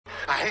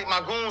I hate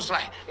my goons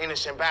like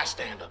innocent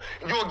bystander.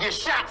 You'll get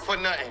shot for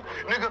nothing.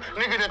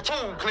 Nigga, the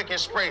tool click and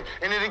spray,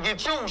 and it'll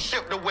get you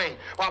shipped away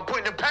while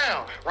putting the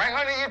pound right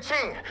under your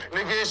chin.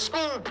 Nigga, it's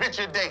school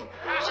picture day.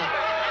 Old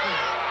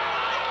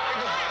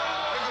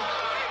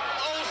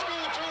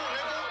school too,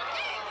 nigga.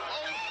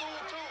 Old school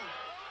too.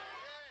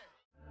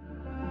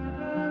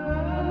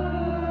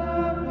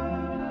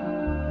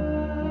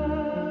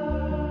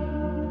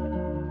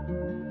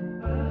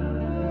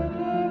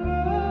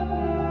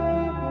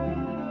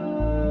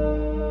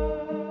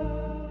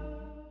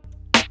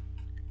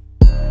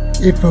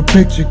 If a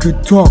picture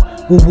could talk,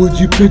 what would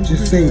your picture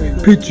say?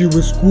 Picture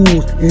of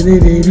schools, and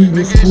it ain't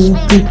even school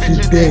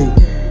picture day.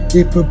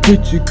 If a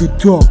picture could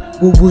talk,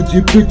 what would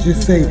your picture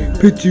say?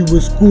 Picture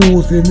of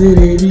schools, and it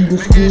ain't even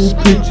school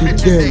picture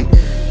day.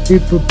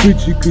 If a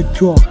picture could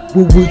talk,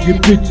 what would your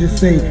picture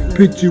say?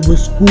 Picture of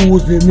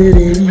schools, and it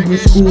ain't even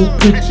school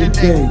picture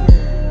day.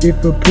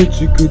 If a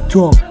picture could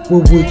talk,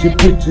 what would your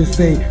picture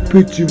say?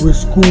 Picture of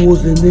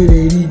schools, and it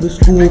ain't even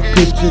school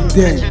picture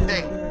day.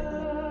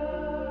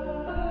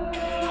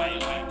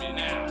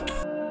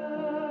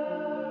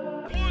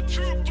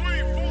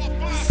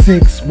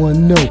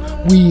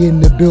 610, we in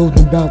the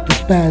building about to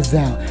spaz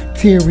out.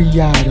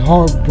 Teary-eyed,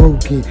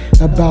 heartbroken,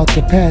 about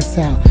to pass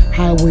out.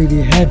 Highway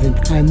to heaven,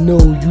 I know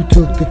you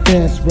took the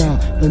fast route,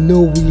 but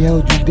know we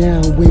held you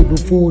down way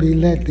before they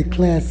let the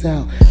class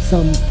out.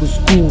 Something for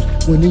schools,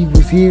 when he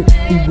was here,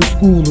 he was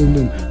schooling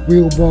them.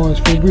 Real bars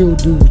for real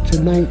dudes,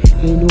 tonight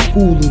ain't no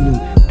fooling them.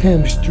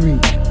 10th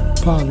Street,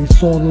 Polly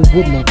sawing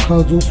with my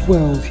cousin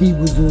Swells. He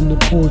was on the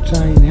porch,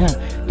 I ain't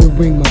have to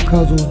ring my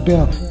cousin's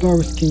bell.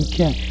 Dark-skinned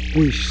cat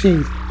with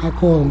shades, I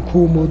call him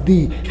Cool Mo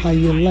D. How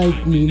you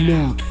like me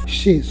now?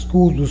 Shit,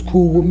 Schoolz was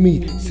cool with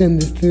me. Send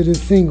this to the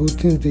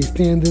singletons, they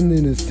standing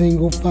in a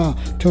single file.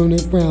 Turn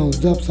it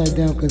rounds upside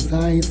down, cause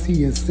I ain't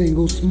see a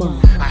single smile.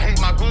 I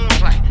hate my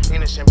goons like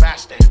innocent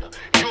bystander.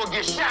 You'll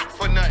get shot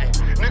for nothing.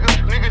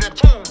 Nigga, the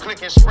tool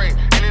click and spray,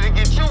 and it'll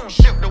get you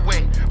shipped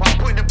away while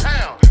putting the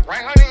pound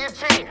right under your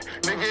chin.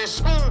 Nigga, it's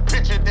school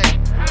picture day.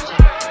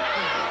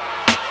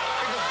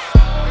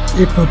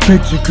 If a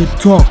picture could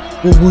talk,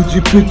 what would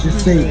your picture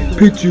say?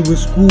 Picture of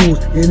schools,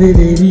 and it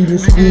ain't even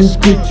school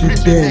picture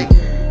day.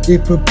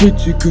 If a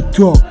picture could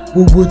talk,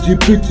 what would your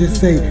picture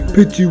say?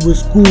 Picture of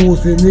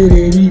schools, and it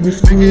ain't even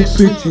school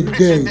picture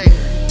day.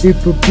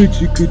 If a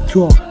picture could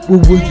talk,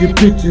 what would your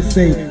picture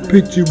say?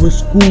 Picture of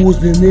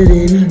schools, and it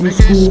ain't even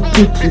school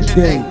picture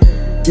day.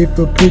 If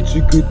a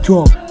picture could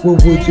talk,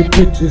 what would your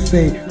picture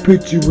say?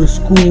 Picture of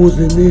schools,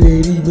 and it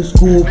ain't even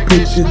school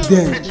picture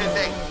day.